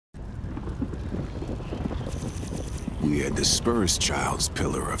We had dispersed Child's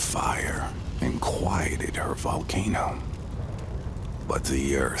pillar of fire and quieted her volcano. But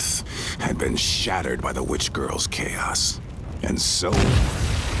the Earth had been shattered by the Witch Girl's chaos, and so...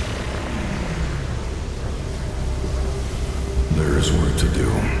 there is work to do.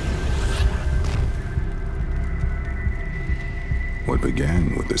 What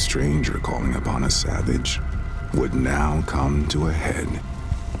began with the stranger calling upon a savage would now come to a head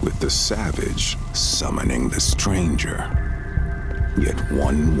with the savage summoning the stranger. Yet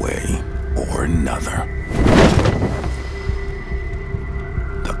one way or another,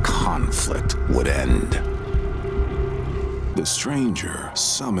 the conflict would end. The stranger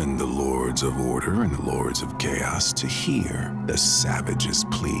summoned the Lords of Order and the Lords of Chaos to hear the savage's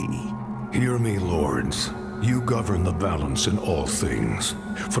plea. Hear me, lords. You govern the balance in all things,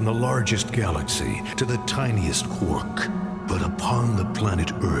 from the largest galaxy to the tiniest quark. But upon the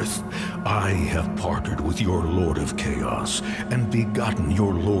planet Earth, I have partnered with your Lord of Chaos and begotten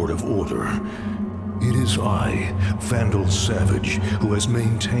your Lord of Order. It is I, Vandal Savage, who has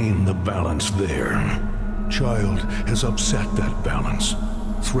maintained the balance there. Child has upset that balance,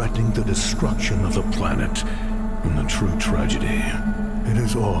 threatening the destruction of the planet and the true tragedy. It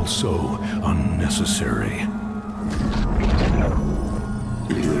is all so unnecessary.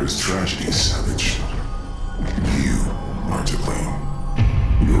 If there is tragedy, Savage, you are to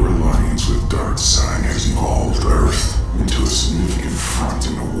blame. Your alliance with Darkseid has evolved Earth into a significant front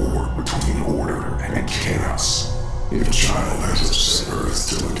in the war between Order and Chaos. If Child has upset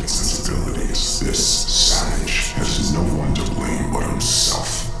Earth's delicate sensibilities, this Savage has no one to blame but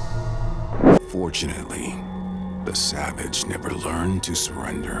himself. Fortunately, the Savage never learned to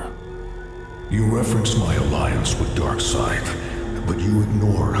surrender. You reference my alliance with Darkseid, but you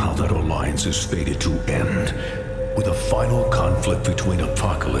ignore how that alliance is fated to end, with a final conflict between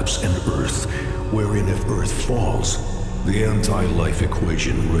Apocalypse and Earth, wherein if Earth falls, the anti-life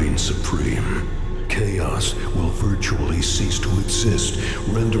equation reigns supreme. Chaos will virtually cease to exist,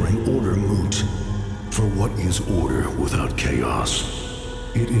 rendering order moot. For what is order without chaos?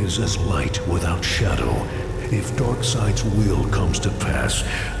 It is as light without shadow. If Darkseid's will comes to pass,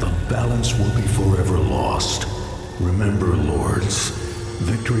 the balance will be forever lost. Remember, lords,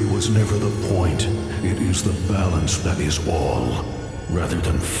 victory was never the point. It is the balance that is all. Rather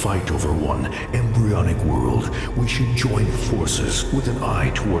than fight over one embryonic world, we should join forces with an eye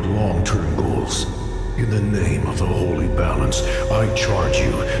toward long-term goals. In the name of the holy balance, I charge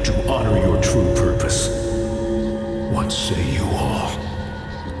you to honor your true purpose. What say you all?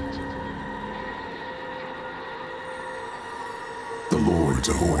 The Lords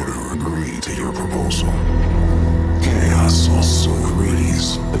of Order agree to your proposal. Chaos also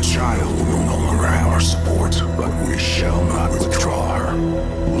agrees. The Child will no longer have our support, but we shall not withdraw her.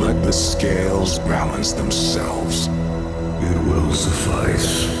 Let the scales balance themselves. It will suffice.